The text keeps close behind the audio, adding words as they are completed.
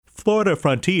Florida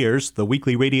Frontiers, the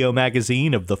weekly radio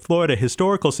magazine of the Florida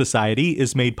Historical Society,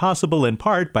 is made possible in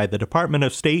part by the Department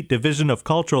of State Division of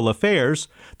Cultural Affairs,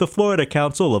 the Florida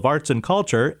Council of Arts and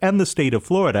Culture, and the state of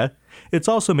Florida. It's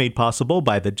also made possible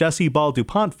by the Jessie Ball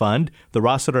DuPont Fund, the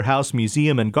Rossiter House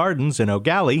Museum and Gardens in Eau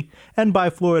Gallie, and by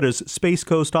Florida's Space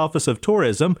Coast Office of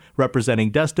Tourism,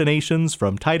 representing destinations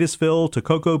from Titusville to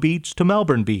Cocoa Beach to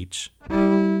Melbourne Beach.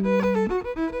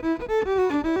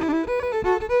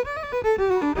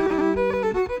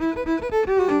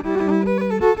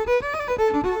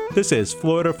 This is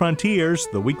Florida Frontiers,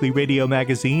 the weekly radio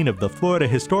magazine of the Florida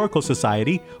Historical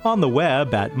Society, on the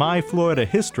web at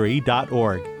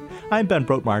myfloridahistory.org. I'm Ben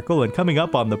Brotmarkle, and coming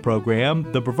up on the program,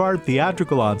 the Brevard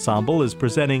Theatrical Ensemble is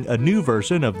presenting a new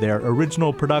version of their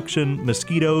original production,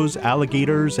 Mosquitoes,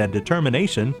 Alligators, and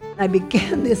Determination. I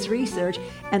began this research,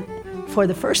 and for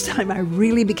the first time, I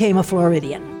really became a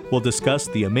Floridian. We'll discuss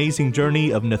the amazing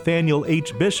journey of Nathaniel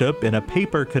H. Bishop in a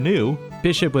paper canoe.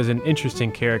 Bishop was an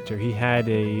interesting character. He had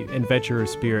an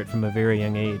adventurous spirit from a very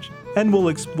young age. And we'll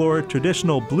explore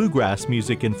traditional bluegrass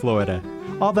music in Florida.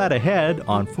 All that ahead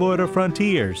on Florida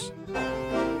Frontiers. I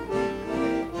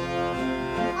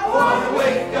want to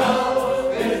wake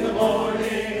up in the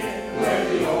morning where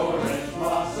the orange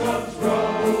blossoms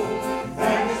grow,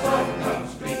 and the sun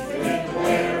comes creeping into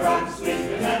where I'm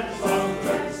sleeping, and the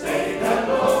songbirds say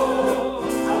hello.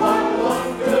 I want to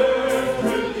wander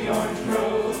through the orange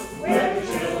grove where the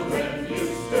children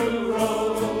used to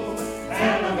roam,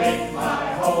 and I make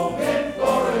my home in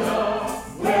Florida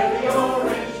where the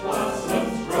orange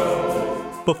blossoms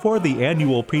grow. Before the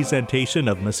annual presentation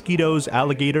of Mosquitoes,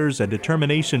 Alligators, and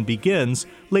Determination begins,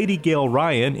 Lady Gail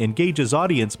Ryan engages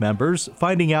audience members,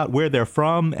 finding out where they're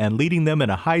from and leading them in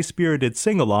a high-spirited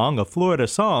sing-along of Florida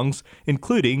songs,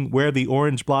 including Where the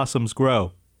Orange Blossoms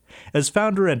Grow. As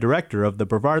founder and director of the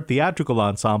Brevard Theatrical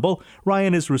Ensemble,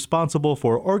 Ryan is responsible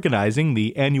for organizing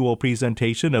the annual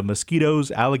presentation of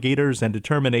Mosquitoes, Alligators, and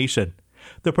Determination.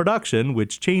 The production,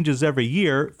 which changes every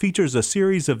year, features a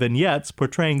series of vignettes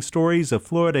portraying stories of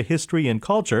Florida history and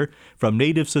culture, from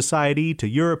Native society to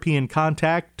European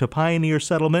contact to pioneer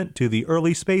settlement to the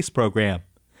early space program.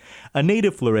 A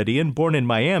native Floridian born in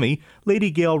Miami,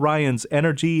 Lady Gail Ryan's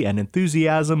energy and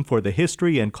enthusiasm for the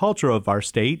history and culture of our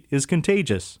state is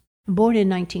contagious. Born in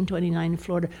 1929 in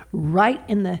Florida, right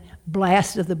in the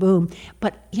blast of the boom.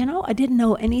 But, I didn't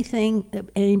know anything,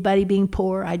 anybody being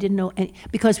poor. I didn't know any,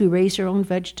 because we raised our own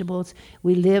vegetables.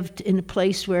 We lived in a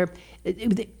place where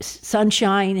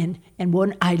sunshine, and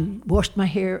when I washed my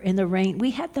hair in the rain. We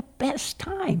had the best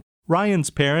time. Ryan's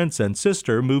parents and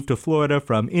sister moved to Florida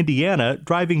from Indiana,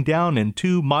 driving down in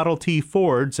 2 Model T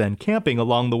Fords and camping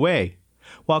along the way.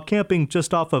 While camping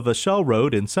just off of a shell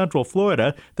road in central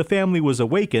Florida, the family was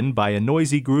awakened by a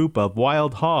noisy group of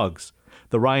wild hogs.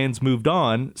 The Ryans moved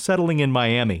on, settling in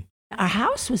Miami. Our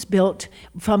house was built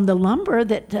from the lumber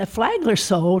that Flagler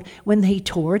sold when he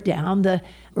tore down the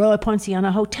Royal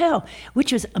Poinciana Hotel,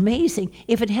 which was amazing.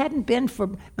 If it hadn't been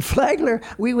for Flagler,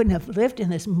 we wouldn't have lived in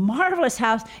this marvelous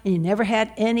house, and you never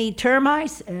had any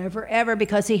termites, ever,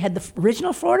 because he had the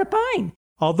original Florida pine.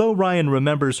 Although Ryan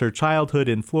remembers her childhood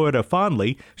in Florida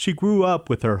fondly, she grew up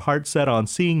with her heart set on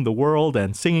seeing the world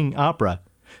and singing opera.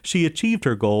 She achieved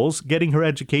her goals, getting her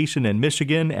education in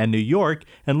Michigan and New York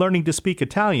and learning to speak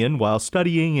Italian while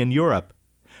studying in Europe.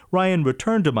 Ryan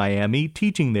returned to Miami,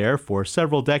 teaching there for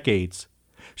several decades.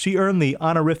 She earned the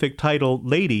honorific title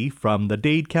Lady from the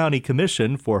Dade County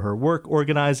Commission for her work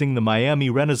organizing the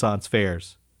Miami Renaissance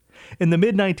Fairs. In the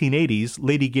mid-1980s,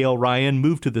 Lady Gail Ryan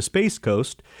moved to the Space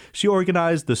Coast. She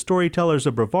organized the Storytellers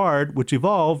of Brevard, which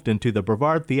evolved into the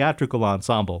Brevard Theatrical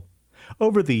Ensemble.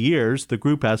 Over the years, the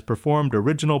group has performed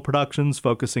original productions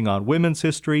focusing on women's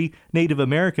history, Native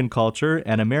American culture,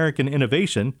 and American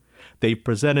innovation. They've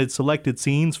presented selected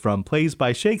scenes from plays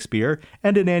by Shakespeare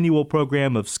and an annual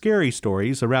program of scary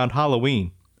stories around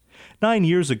Halloween. 9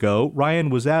 years ago,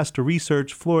 Ryan was asked to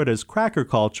research Florida's cracker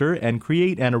culture and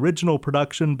create an original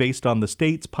production based on the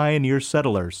state's pioneer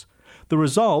settlers. The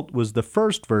result was the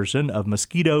first version of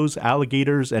Mosquitoes,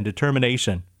 Alligators, and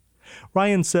Determination.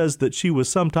 Ryan says that she was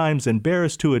sometimes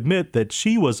embarrassed to admit that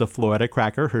she was a Florida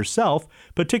cracker herself,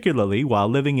 particularly while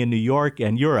living in New York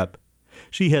and Europe.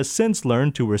 She has since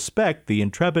learned to respect the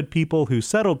intrepid people who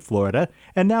settled Florida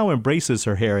and now embraces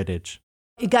her heritage.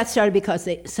 It got started because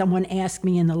someone asked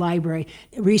me in the library,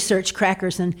 research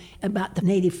crackers and about the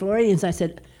native Floridians. I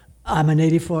said, I'm a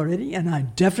native Floridian, and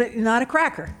I'm definitely not a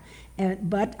cracker.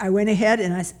 But I went ahead,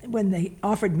 and when they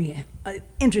offered me an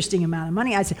interesting amount of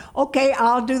money, I said, okay,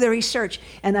 I'll do the research.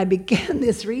 And I began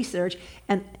this research,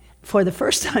 and for the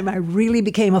first time, I really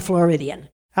became a Floridian.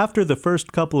 After the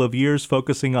first couple of years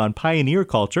focusing on pioneer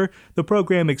culture, the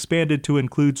program expanded to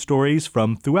include stories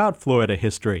from throughout Florida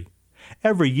history.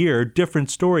 Every year,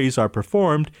 different stories are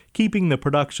performed, keeping the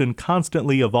production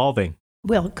constantly evolving.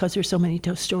 Well, because there's so many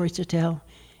stories to tell.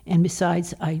 And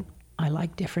besides, I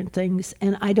like different things,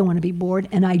 and I don't want to be bored,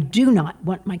 and I do not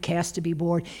want my cast to be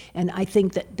bored. And I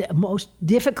think that the most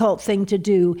difficult thing to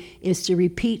do is to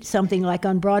repeat something like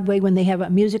on Broadway when they have a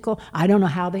musical. I don't know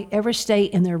how they ever stay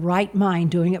in their right mind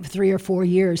doing it for 3 or 4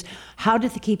 years. How do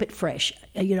they keep it fresh?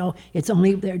 It's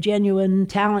only their genuine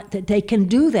talent that they can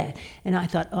do that. And I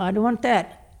thought, I don't want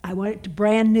that. I want it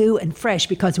brand new and fresh,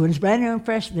 because when it's brand new and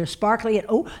fresh, they're sparkly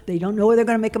and they don't know where they're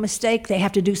going to make a mistake. They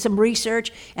have to do some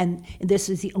research, and this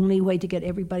is the only way to get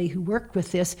everybody who worked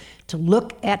with this to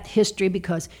look at history,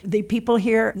 because the people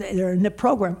here, they're in the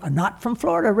program, are not from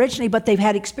Florida originally, but they've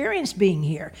had experience being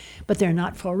here. But they're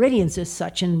not Floridians as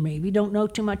such, and maybe don't know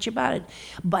too much about it.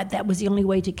 But that was the only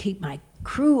way to keep my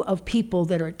crew of people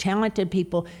that are talented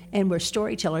people and were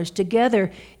storytellers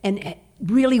together and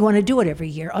really want to do it every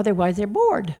year. Otherwise, they're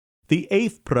bored. The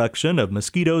 8th production of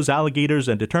Mosquitoes, Alligators,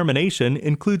 and Determination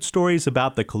includes stories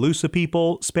about the Calusa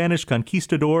people, Spanish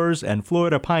conquistadors, and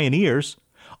Florida pioneers.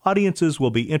 Audiences will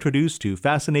be introduced to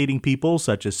fascinating people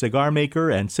such as cigar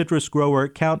maker and citrus grower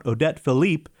Count Odette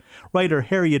Philippe, writer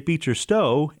Harriet Beecher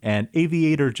Stowe, and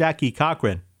aviator Jackie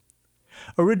Cochran.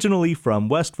 Originally from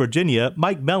West Virginia,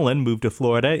 Mike Mellon moved to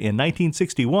Florida in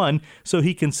 1961, so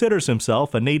he considers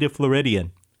himself a native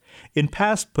Floridian. In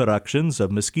past productions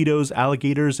of Mosquitoes,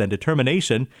 Alligators, and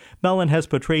Determination, Mellon has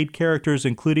portrayed characters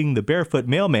including the Barefoot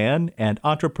Mailman and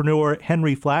entrepreneur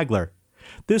Henry Flagler.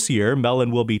 This year, Mellon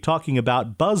will be talking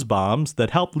about buzz bombs that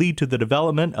helped lead to the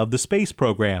development of the space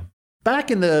program.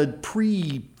 Back in the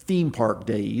pre-theme park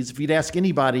days, if you'd ask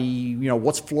anybody,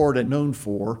 what's Florida known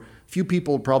for, few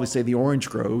people would probably say the orange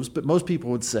groves, but most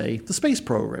people would say the space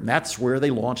program. That's where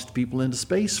they launched people into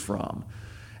space from.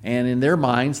 And in their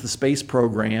minds, the space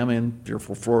program, and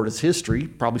therefore Florida's history,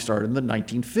 probably started in the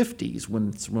 1950s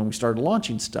when we started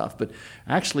launching stuff. But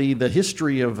actually, the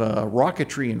history of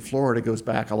rocketry in Florida goes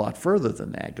back a lot further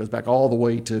than that. It goes back all the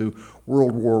way to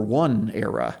World War I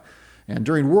era. And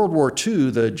during World War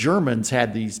II, the Germans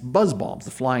had these buzz bombs,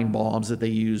 the flying bombs that they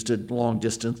used at long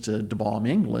distance to bomb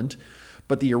England.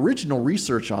 But the original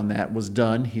research on that was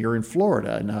done here in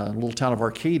Florida. In a little town of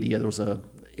Arcadia, there was a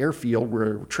airfield where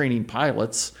we were training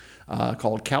pilots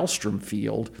called Kallstrom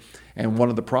Field, and one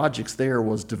of the projects there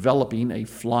was developing a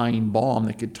flying bomb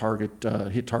that could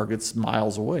hit targets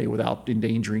miles away without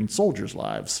endangering soldiers'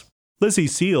 lives. Lizzie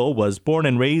Seal was born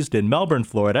and raised in Melbourne,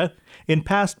 Florida. In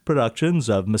past productions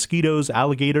of Mosquitoes,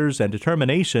 Alligators, and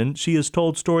Determination, she has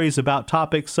told stories about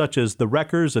topics such as the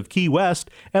wreckers of Key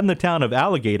West and the town of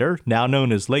Alligator, now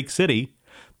known as Lake City.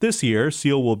 This year,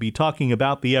 Seal will be talking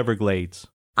about the Everglades.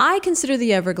 I consider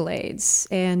the Everglades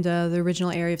and the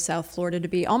original area of South Florida to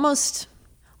be almost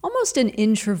an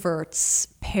introvert's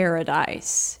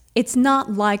paradise. It's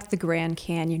not like the Grand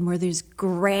Canyon where there's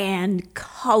grand,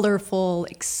 colorful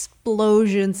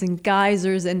explosions and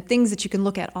geysers and things that you can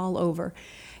look at all over.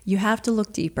 You have to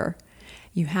look deeper.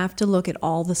 You have to look at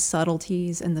all the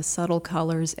subtleties and the subtle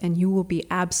colors, and you will be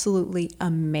absolutely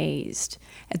amazed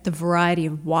at the variety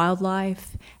of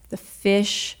wildlife, the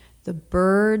fish, the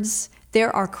birds.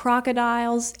 There are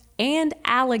crocodiles and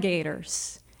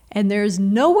alligators, and there's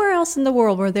nowhere else in the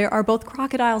world where there are both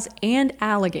crocodiles and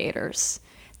alligators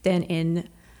than in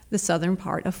the southern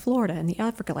part of Florida in the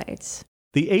Everglades.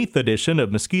 The 8th edition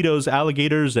of Mosquitoes,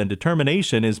 Alligators, and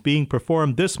Determination is being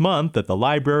performed this month at the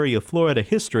Library of Florida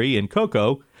History in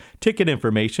Cocoa. Ticket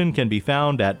information can be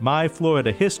found at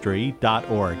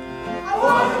myfloridahistory.org. I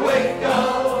want to wake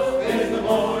up in the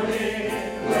morning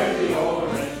where the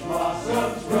orange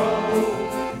blossoms grow,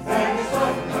 and the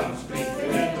sun comes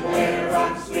creeping into where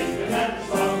I'm sleeping, and the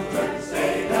songbirds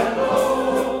say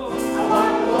hello. I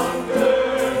want to wander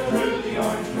through the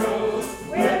orange grove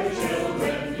where the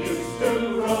children used to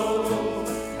roam,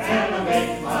 and I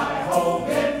make my home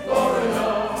in Florida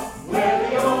where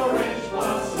the orange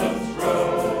blossoms grow.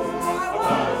 I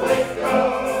want to wake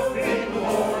up in the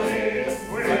morning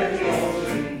where the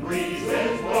ocean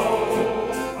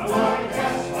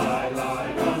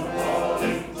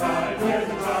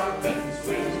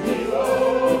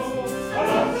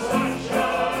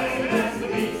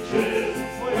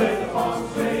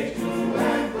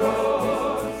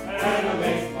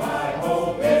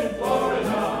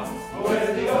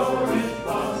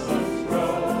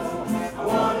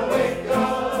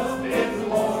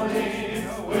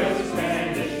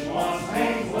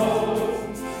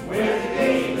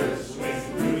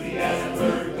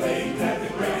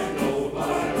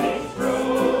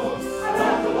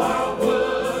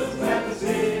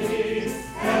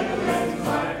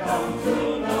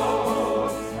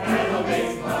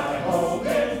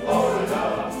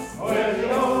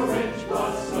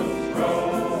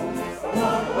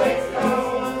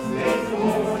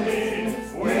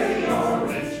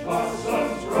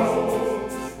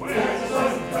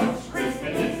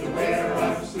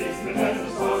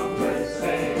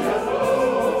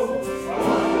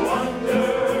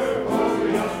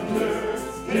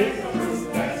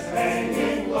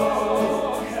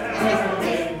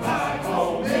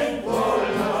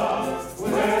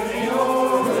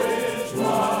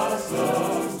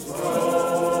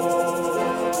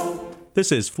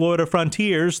This is Florida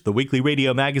Frontiers, the weekly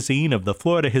radio magazine of the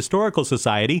Florida Historical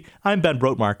Society. I'm Ben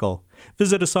Brotmarkle.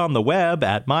 Visit us on the web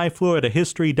at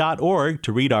myfloridahistory.org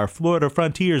to read our Florida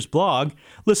Frontiers blog,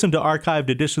 listen to archived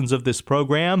editions of this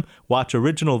program, watch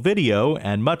original video,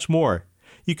 and much more.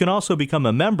 You can also become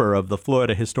a member of the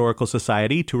Florida Historical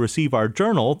Society to receive our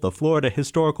journal, the Florida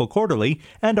Historical Quarterly,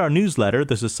 and our newsletter,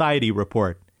 the Society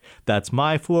Report. That's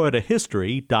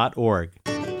myfloridahistory.org.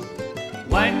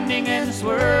 Winding and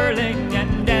swirling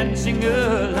and dancing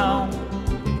along,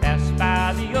 pass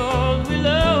by the old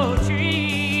willow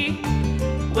tree,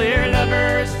 where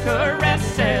lovers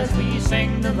caress as we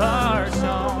sing of our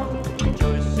song,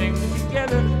 rejoicing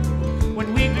together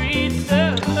when we greet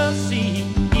the sea.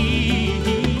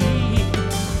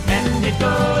 And it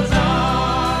goes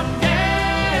on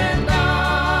and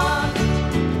on,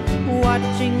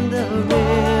 watching the river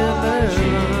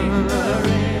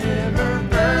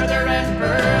further and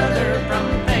further from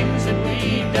things that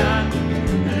we've done,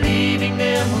 leaving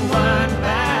them one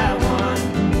by one.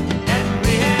 And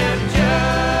we have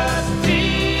just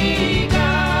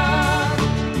begun,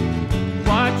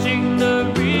 watching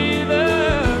the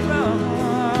river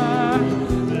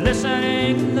run,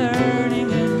 listening,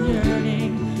 learning, and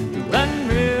yearning to run,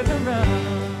 river, run.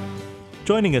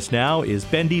 Joining us now is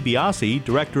Ben DiBiase,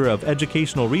 Director of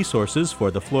Educational Resources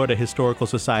for the Florida Historical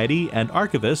Society and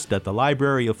archivist at the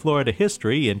Library of Florida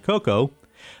History in Cocoa.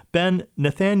 Ben,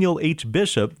 Nathaniel H.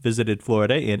 Bishop visited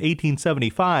Florida in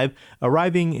 1875,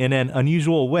 arriving in an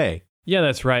unusual way. Yeah,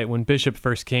 that's right. When Bishop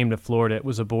first came to Florida, it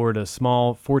was aboard a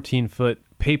small 14-foot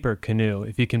paper canoe,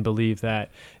 if you can believe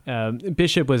that.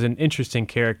 Bishop was an interesting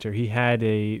character. He had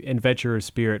an adventurer's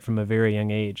spirit from a very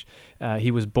young age.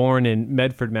 He was born in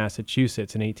Medford,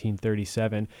 Massachusetts in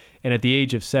 1837, and at the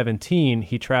age of 17,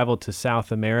 he traveled to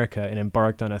South America and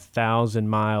embarked on a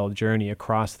 1,000-mile journey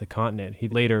across the continent. He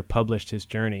later published his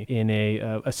journey in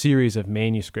a series of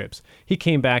manuscripts. He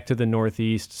came back to the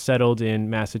Northeast, settled in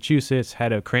Massachusetts,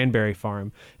 had a cranberry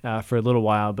farm for a little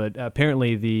while, but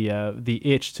apparently the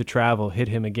itch to travel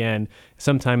hit him again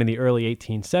sometime in the early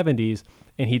 1870s,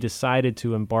 and he decided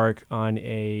to embark on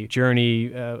a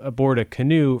journey aboard a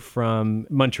canoe from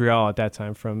Montreal at that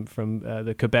time, from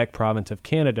the Quebec province of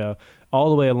Canada, all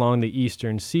the way along the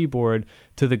eastern seaboard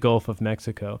to the Gulf of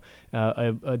Mexico,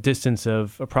 a distance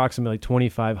of approximately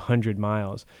 2,500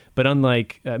 miles. But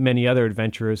unlike many other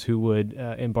adventurers who would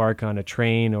embark on a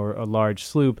train or a large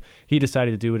sloop, he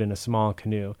decided to do it in a small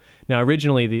canoe. Now,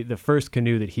 originally, the first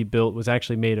canoe that he built was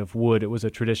actually made of wood. It was a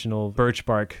traditional birch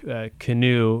bark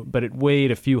canoe, but it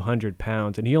weighed a few hundred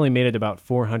pounds, and he only made it about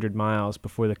 400 miles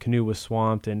before the canoe was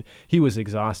swamped, and he was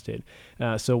exhausted.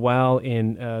 So while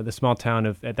in the small town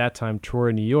of, at that time,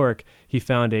 Troy, New York, he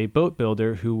found a boat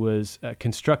builder who was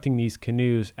constructing these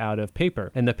canoes out of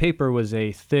paper. And the paper was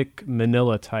a thick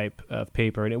manila type of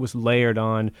paper, and it was layered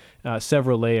on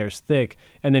several layers thick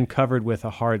and then covered with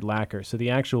a hard lacquer. So the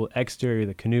actual exterior of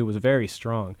the canoe was very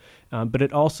strong, but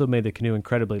it also made the canoe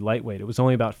incredibly lightweight. It was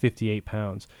only about 58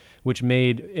 pounds, which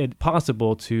made it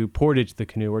possible to portage the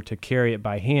canoe or to carry it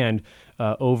by hand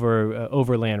over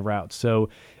overland routes. So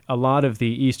a lot of the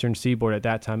eastern seaboard at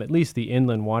that time, at least the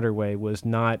inland waterway, was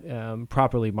not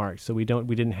properly marked. So we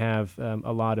didn't have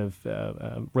a lot of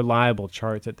reliable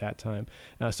charts at that time.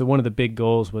 So one of the big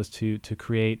goals was to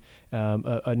create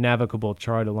a navigable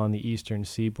chart along the eastern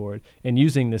seaboard. And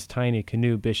using this tiny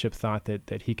canoe, Bishop thought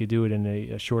that he could do it in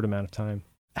a short amount of time.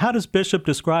 How does Bishop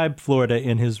describe Florida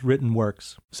in his written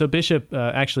works? So Bishop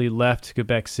actually left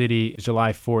Quebec City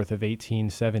July 4th of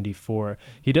 1874.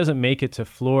 He doesn't make it to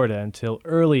Florida until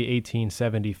early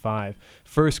 1875,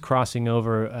 first crossing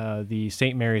over the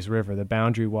St. Mary's River, the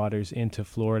boundary waters, into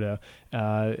Florida,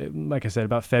 like I said,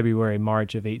 about February,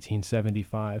 March of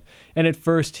 1875. And at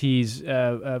first he's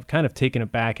kind of taken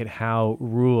aback at how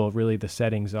rural really the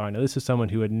settings are. Now, this is someone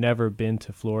who had never been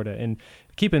to Florida. And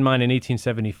keep in mind, in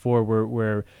 1874,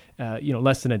 we're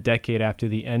less than a decade after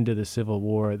the end of the Civil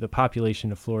War, the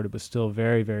population of Florida was still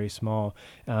very, very small.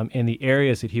 And the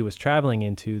areas that he was traveling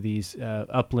into, these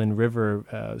upland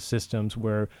river systems,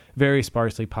 were very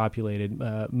sparsely populated.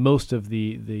 Most of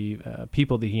the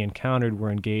people that he encountered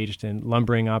were engaged in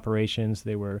lumbering operations.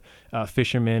 They were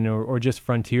fishermen or just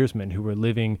frontiersmen who were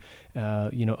living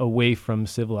away from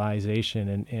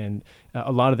civilization. And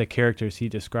a lot of the characters he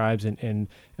describes in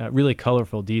really colorful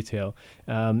colorful detail.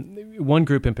 One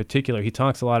group in particular, he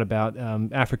talks a lot about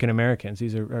African Americans.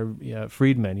 These are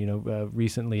freedmen,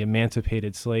 recently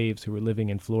emancipated slaves who were living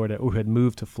in Florida or who had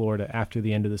moved to Florida after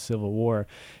the end of the Civil War.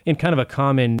 In kind of a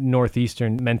common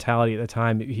Northeastern mentality at the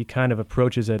time, he kind of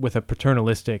approaches it with a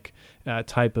paternalistic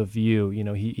type of view.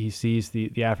 He sees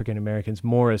the African Americans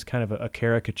more as kind of a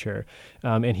caricature,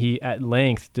 and he at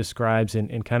length describes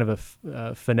in kind of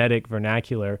a phonetic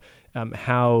vernacular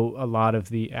how a lot of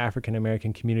the African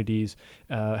American communities,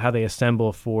 how they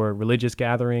assemble for religious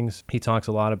gatherings. He talks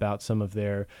a lot about some of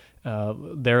their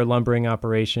lumbering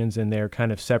operations and their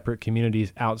kind of separate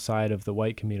communities outside of the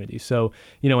white community. So,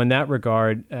 in that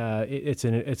regard, it's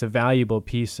a valuable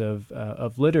piece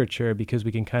of literature because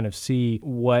we can kind of see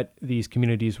what these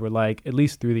communities were like, at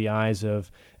least through the eyes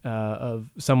of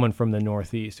someone from the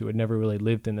Northeast who had never really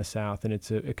lived in the South, and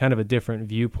it's a kind of a different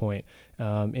viewpoint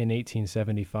in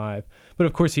 1875. But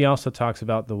of course, he also talks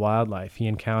about the wildlife. He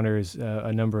encounters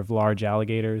a number of large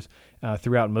alligators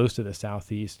throughout most of the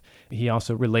Southeast. He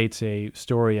also relates a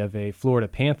story of a Florida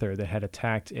panther that had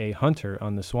attacked a hunter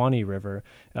on the Suwannee River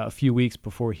a few weeks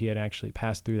before he had actually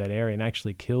passed through that area and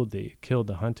actually killed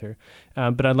the hunter.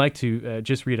 But I'd like to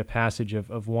just read a passage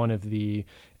of one of the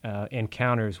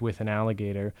encounters with an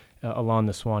alligator along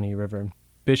the Suwannee River.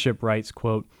 Bishop writes,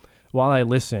 quote, "While I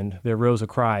listened, there rose a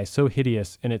cry so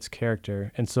hideous in its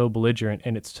character and so belligerent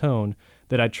in its tone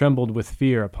that I trembled with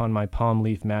fear upon my palm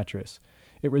leaf mattress.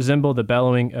 It resembled the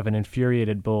bellowing of an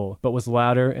infuriated bull, but was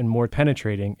louder and more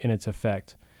penetrating in its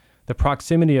effect. The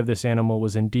proximity of this animal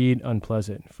was indeed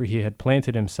unpleasant, for he had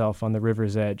planted himself on the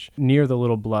river's edge, near the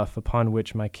little bluff upon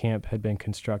which my camp had been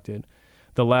constructed.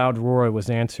 The loud roar was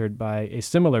answered by a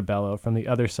similar bellow from the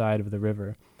other side of the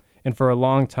river, and for a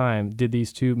long time did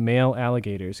these two male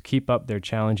alligators keep up their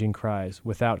challenging cries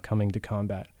without coming to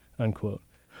combat." Unquote.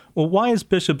 Well, why is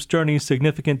Bishop's journey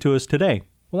significant to us today?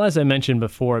 Well, as I mentioned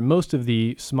before, most of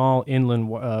the small inland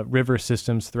river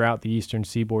systems throughout the eastern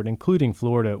seaboard, including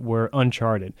Florida, were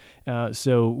uncharted.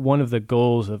 So one of the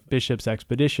goals of Bishop's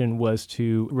expedition was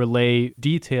to relay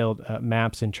detailed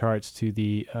maps and charts to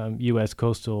the U.S.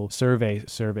 Coastal Survey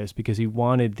Service because he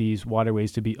wanted these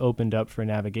waterways to be opened up for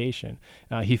navigation.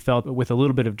 He felt with a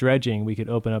little bit of dredging, we could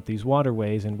open up these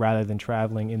waterways, and rather than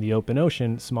traveling in the open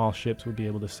ocean, small ships would be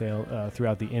able to sail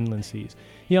throughout the inland seas.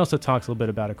 He also talks a little bit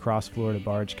about a cross-Florida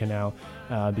barge canal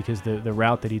because the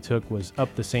route that he took was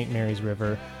up the St. Mary's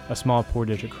River, a small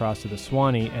portage across to the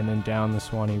Suwannee, and then down the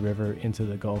Suwannee River into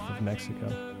the Gulf of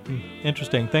Mexico.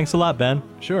 Interesting. Thanks a lot, Ben.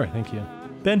 Sure, thank you.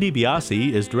 Ben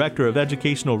DiBiase is Director of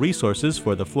Educational Resources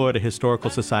for the Florida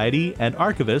Historical Society and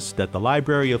Archivist at the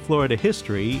Library of Florida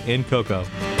History in Cocoa.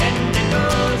 And it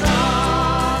goes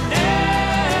on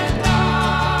and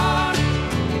on,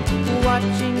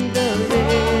 watching the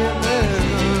river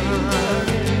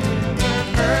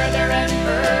further and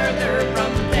further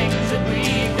from things that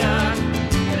we've done,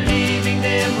 leaving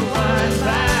them one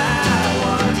by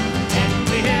one, and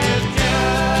we have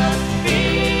just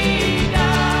begun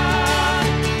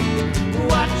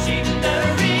watching the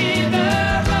river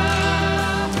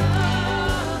run.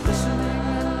 Listening,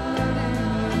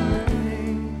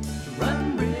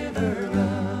 run, river, run.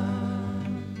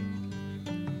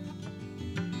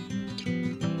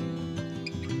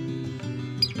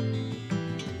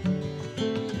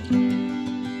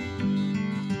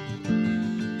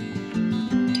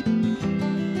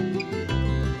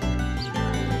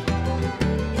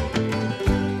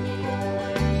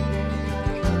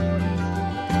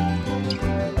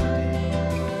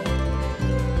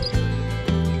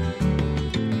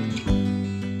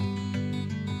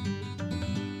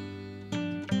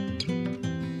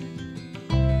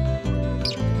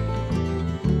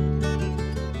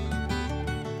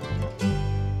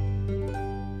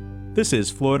 This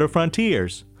is Florida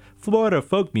Frontiers. Florida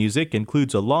folk music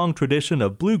includes a long tradition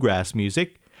of bluegrass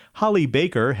music. Holly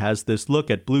Baker has this look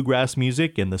at bluegrass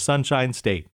music in the Sunshine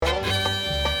State.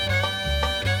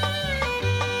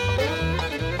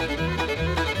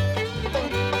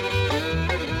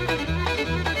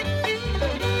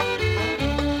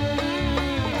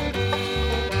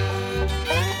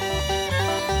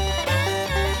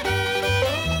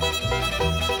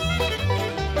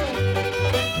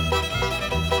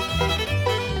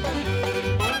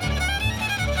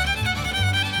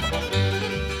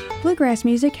 Bluegrass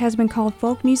music has been called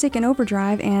folk music in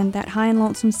overdrive and that high and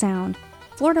lonesome sound.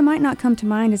 Florida might not come to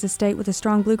mind as a state with a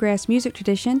strong bluegrass music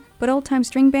tradition, but old-time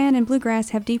string band and bluegrass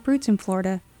have deep roots in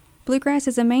Florida. Bluegrass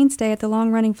is a mainstay at the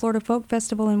long-running Florida Folk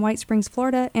Festival in White Springs,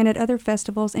 Florida, and at other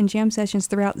festivals and jam sessions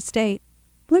throughout the state.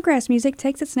 Bluegrass music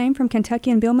takes its name from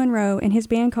Kentuckian Bill Monroe and his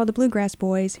band called the Bluegrass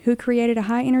Boys, who created a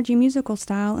high-energy musical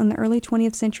style in the early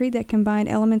 20th century that combined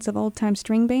elements of old-time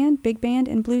string band, big band,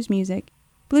 and blues music.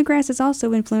 Bluegrass is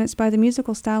also influenced by the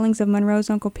musical stylings of Monroe's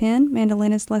Uncle Pen,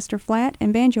 mandolinist Lester Flatt,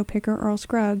 and banjo picker Earl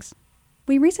Scruggs.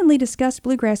 We recently discussed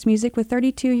bluegrass music with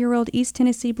 32-year-old East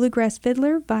Tennessee bluegrass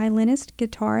fiddler, violinist,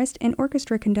 guitarist, and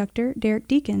orchestra conductor Derek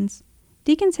Deakins.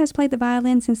 Deakins has played the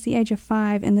violin since the age of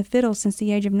 5 and the fiddle since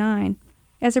the age of 9.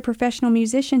 As a professional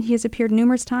musician, he has appeared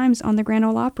numerous times on the Grand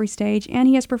Ole Opry stage, and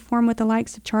he has performed with the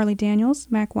likes of Charlie Daniels,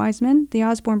 Mac Wiseman, the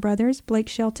Osborne Brothers, Blake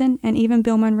Shelton, and even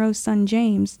Bill Monroe's son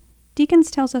James. Deakins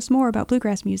tells us more about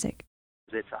bluegrass music.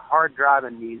 It's a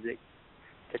hard-driving music.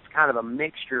 It's kind of a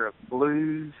mixture of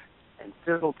blues and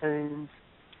fiddle tunes.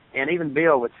 And even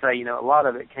Bill would say, a lot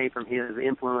of it came from his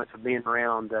influence of being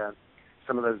around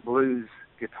some of those blues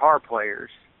guitar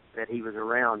players that he was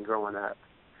around growing up.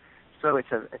 So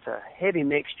it's a heavy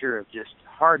mixture of just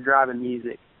hard-driving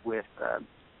music with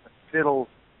fiddle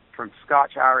from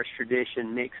Scotch-Irish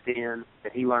tradition mixed in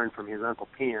that he learned from his Uncle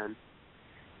Pen,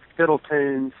 fiddle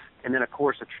tunes, and then, of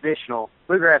course, a traditional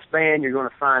bluegrass band. You're going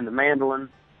to find the mandolin,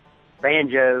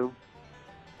 banjo,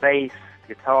 bass,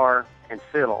 guitar, and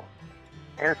fiddle.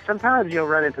 And sometimes you'll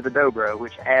run into the dobro,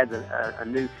 which adds a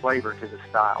new flavor to the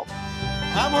style.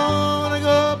 I want to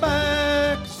go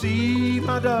back to see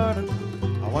my darling.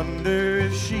 I wonder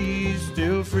if she's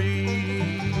still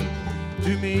free.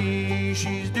 To me,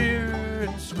 she's dear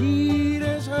and sweet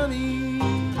as honey.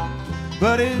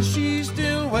 But is she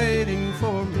still waiting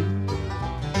for me?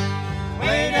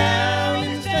 Way down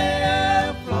in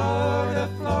South Florida,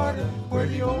 Florida, where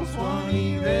the old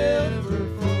Swanee River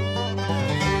flows,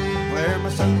 where my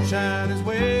sunshine is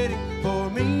waiting for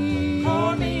me,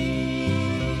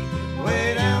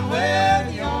 way down where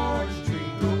the orange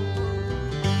tree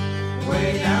grows,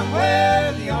 way down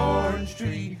where the orange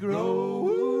tree grows.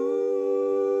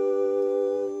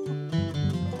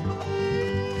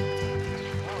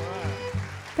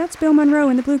 That's Bill Monroe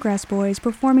and the Bluegrass Boys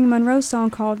performing Monroe's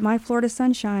song called My Florida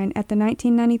Sunshine at the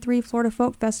 1993 Florida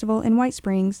Folk Festival in White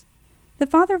Springs. The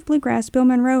father of bluegrass, Bill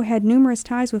Monroe, had numerous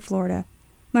ties with Florida.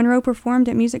 Monroe performed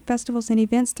at music festivals and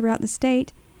events throughout the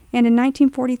state, and in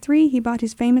 1943 he bought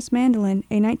his famous mandolin,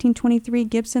 a 1923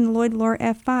 Gibson Lloyd Loar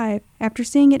F5, after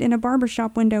seeing it in a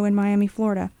barbershop window in Miami,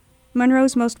 Florida.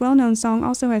 Monroe's most well-known song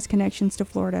also has connections to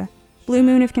Florida. Blue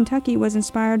Moon of Kentucky was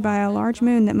inspired by a large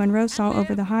moon that Monroe saw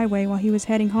over the highway while he was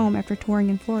heading home after touring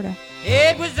in Florida.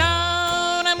 It was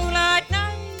on a moonlight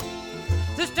night,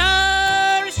 the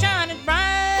stars shining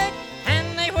bright,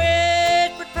 and they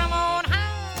whispered from on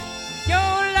high,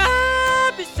 your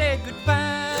love has said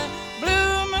goodbye.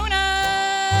 Blue moon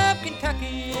of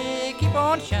Kentucky, keep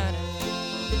on shining.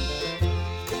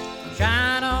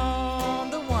 Shine on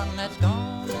the one that's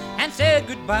gone and said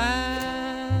goodbye.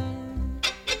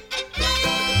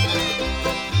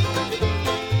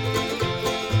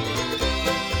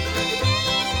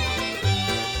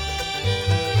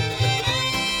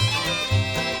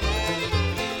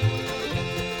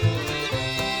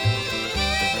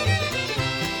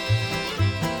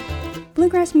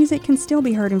 Bluegrass music can still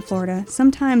be heard in Florida,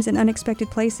 sometimes in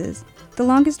unexpected places. The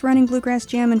longest-running bluegrass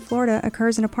jam in Florida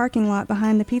occurs in a parking lot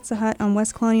behind the Pizza Hut on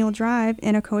West Colonial Drive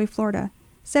in Ocoee, Florida.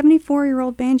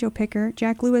 74-year-old banjo picker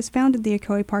Jack Lewis founded the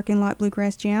Ocoee Parking Lot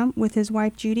Bluegrass Jam with his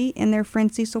wife Judy and their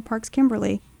friend Cecil Parks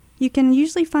Kimberly. You can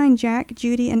usually find Jack,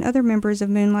 Judy, and other members of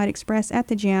Moonlight Express at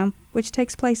the jam, which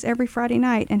takes place every Friday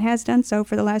night and has done so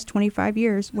for the last 25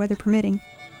 years, weather permitting.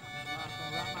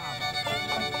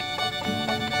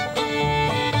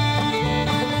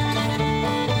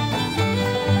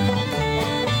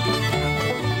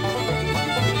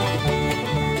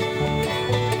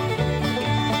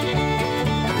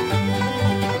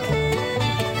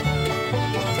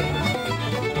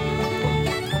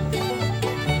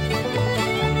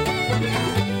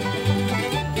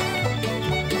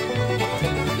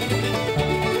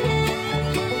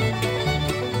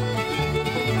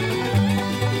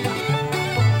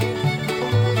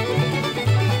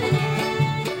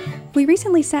 We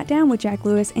recently sat down with Jack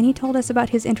Lewis, and he told us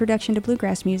about his introduction to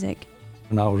bluegrass music.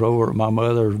 And I was over at my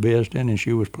mother's visiting, and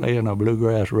she was playing a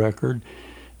bluegrass record,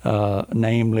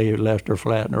 namely Lester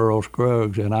Flatt and Earl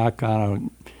Scruggs, and I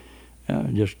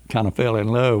just fell in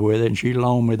love with it. And she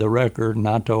loaned me the record, and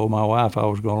I told my wife I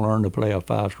was going to learn to play a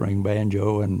 5-string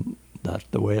banjo, and that's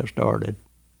the way it started.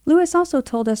 Lewis also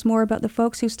told us more about the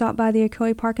folks who stop by the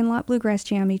Ocoee Parking Lot Bluegrass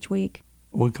Jam each week.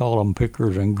 We call them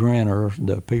pickers and grinners,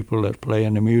 the people that's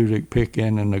playing the music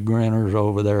picking, and the grinners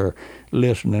over there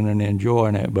listening and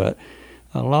enjoying it. But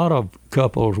a lot of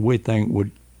couples we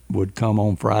think would come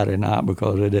on Friday night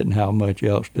because they didn't have much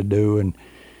else to do, and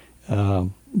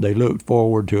They looked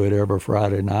forward to it every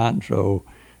Friday night, and so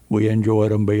we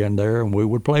enjoyed them being there, and we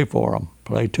would play for them,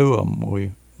 play to them.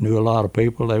 We knew a lot of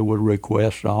people. They would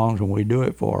request songs, and we'd do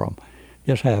it for them.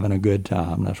 Just having a good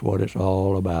time. That's what it's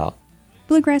all about.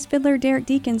 Bluegrass fiddler Derek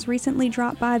Deakins recently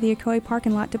dropped by the Ocoee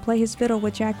parking lot to play his fiddle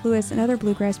with Jack Lewis and other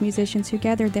bluegrass musicians who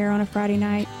gathered there on a Friday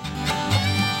night.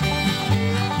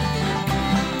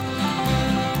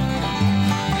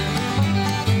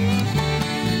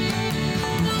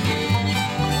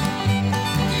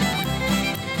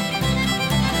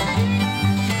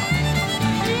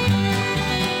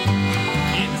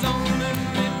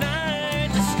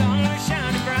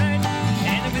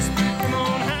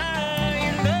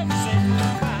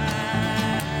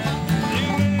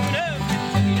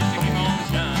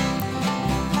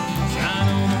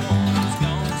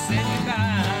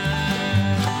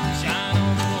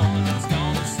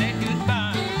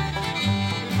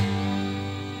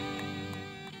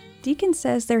 Deakins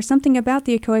says there's something about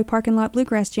the Ocoee Parking Lot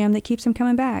Bluegrass Jam that keeps him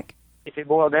coming back. If it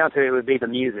boiled down to it, it would be the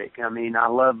music. I mean, I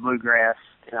love bluegrass,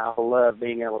 and I love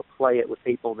being able to play it with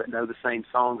people that know the same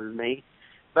songs as me.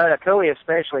 But Ocoee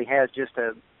especially has just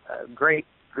a great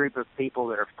group of people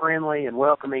that are friendly and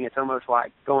welcoming. It's almost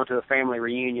like going to a family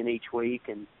reunion each week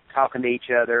and talking to each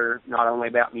other, not only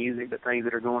about music, but things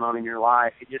that are going on in your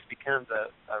life. It just becomes a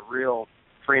real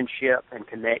friendship and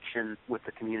connection with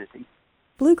the community.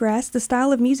 Bluegrass, the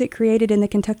style of music created in the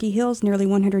Kentucky Hills nearly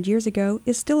 100 years ago,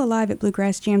 is still alive at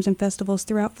bluegrass jams and festivals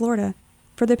throughout Florida.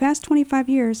 For the past 25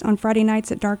 years, on Friday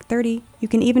nights at dark 30, you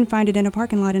can even find it in a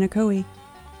parking lot in Ocoee.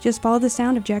 Just follow the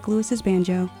sound of Jack Lewis's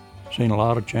banjo. Seen a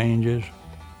lot of changes.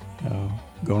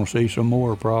 Going to see some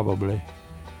more probably.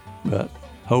 But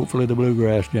hopefully the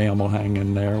bluegrass jam will hang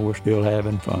in there. We're still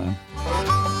having fun.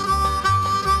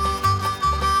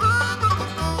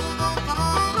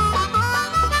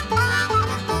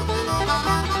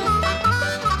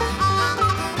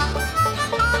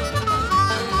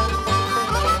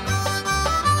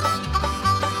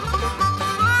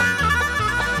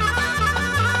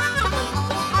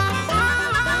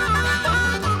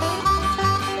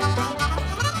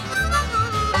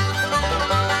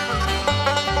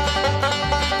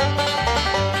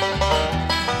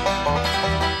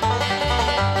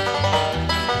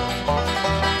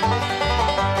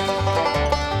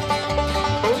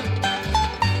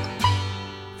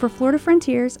 For Florida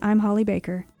Frontiers, I'm Holly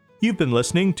Baker. You've been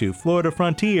listening to Florida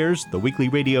Frontiers, the weekly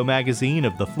radio magazine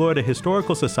of the Florida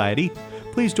Historical Society.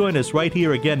 Please join us right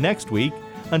here again next week.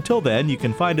 Until then, you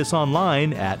can find us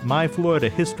online at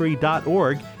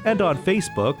myfloridahistory.org and on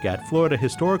Facebook at Florida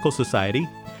Historical Society.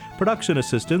 Production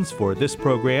assistance for this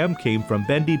program came from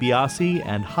Ben DiBiase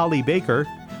and Holly Baker.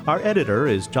 Our editor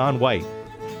is John White.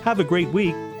 Have a great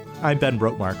week. I'm Ben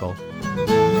Brotemarkle.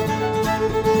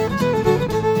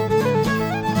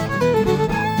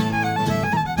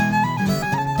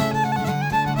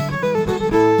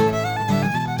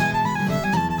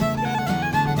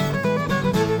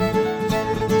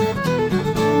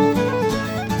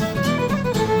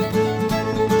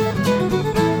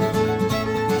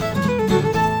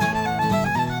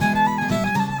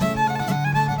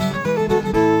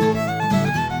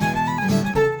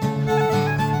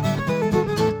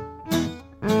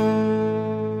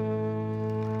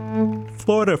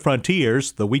 Florida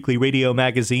Frontiers, the weekly radio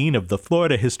magazine of the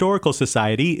Florida Historical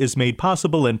Society, is made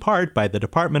possible in part by the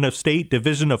Department of State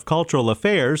Division of Cultural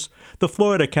Affairs, the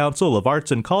Florida Council of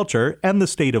Arts and Culture, and the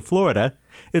state of Florida.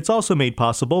 It's also made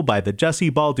possible by the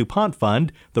Jessie Ball DuPont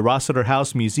Fund, the Rossiter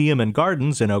House Museum and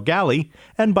Gardens in O'Galley,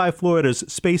 and by Florida's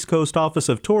Space Coast Office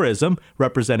of Tourism,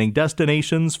 representing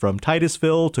destinations from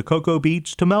Titusville to Cocoa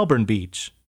Beach to Melbourne Beach.